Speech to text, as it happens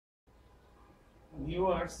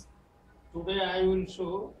Viewers, today I will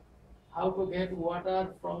show how to get water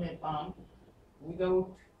from a pump without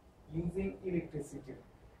using electricity.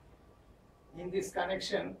 In this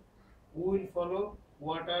connection, we will follow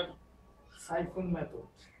water siphon method.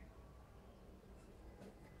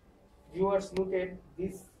 Viewers, look at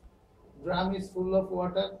this drum is full of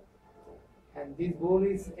water and this bowl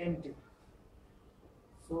is empty.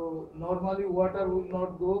 So normally water will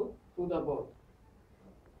not go to the bowl.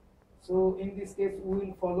 So in this case we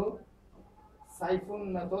will follow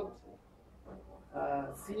siphon method.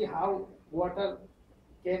 See how water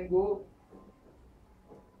can go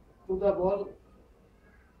to the bowl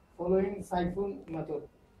following siphon method.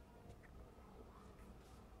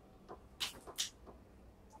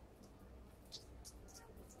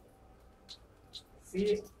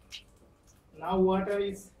 See, now water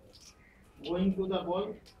is going to the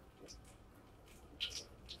bowl.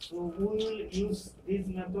 So we will use this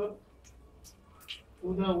method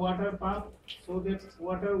to the water pump so that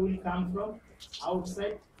water will come from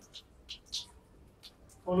outside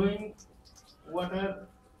following water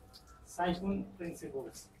siphon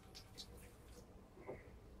principles.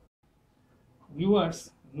 Viewers,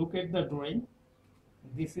 look at the drawing.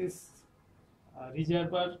 This is a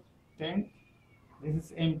reservoir tank. This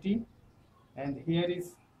is empty, and here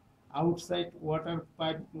is outside water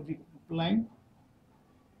pipe line.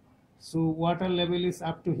 So water level is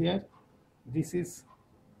up to here. This is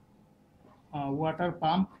water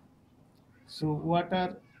pump. So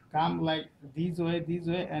water come like this way,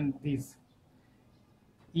 and this.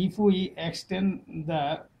 If we extend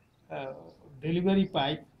the delivery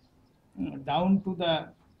pipe down to the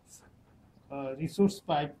resource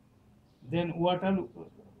pipe, then water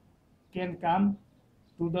can come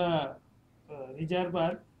to the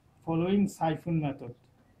reservoir following siphon method.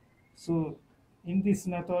 So in this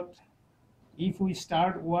method, if we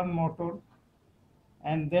start one motor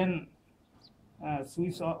and then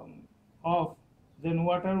switch off, then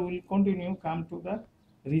water will continue come to the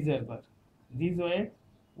reservoir. This way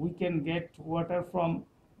we can get water from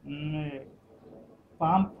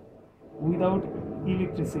pump without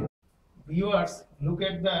electricity. Viewers, look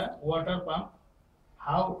at the water pump,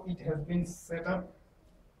 how it has been set up.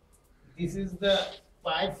 This is the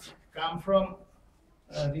pipe come from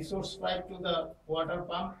resource pipe to the water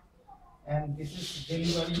pump, and this is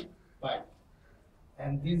delivery pipe,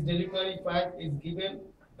 and this delivery pipe is given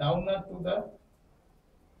downward to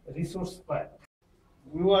the resource pipe.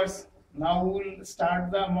 Viewers, now we will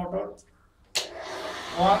start the motor.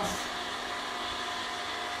 Once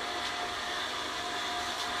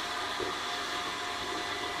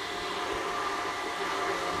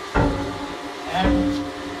and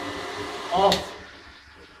off.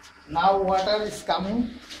 Now water is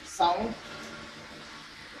coming sound,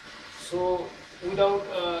 so without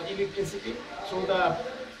electricity, so the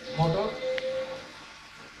motor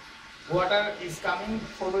water is coming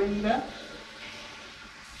following the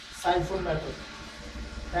siphon method.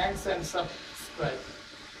 Thanks and subscribe.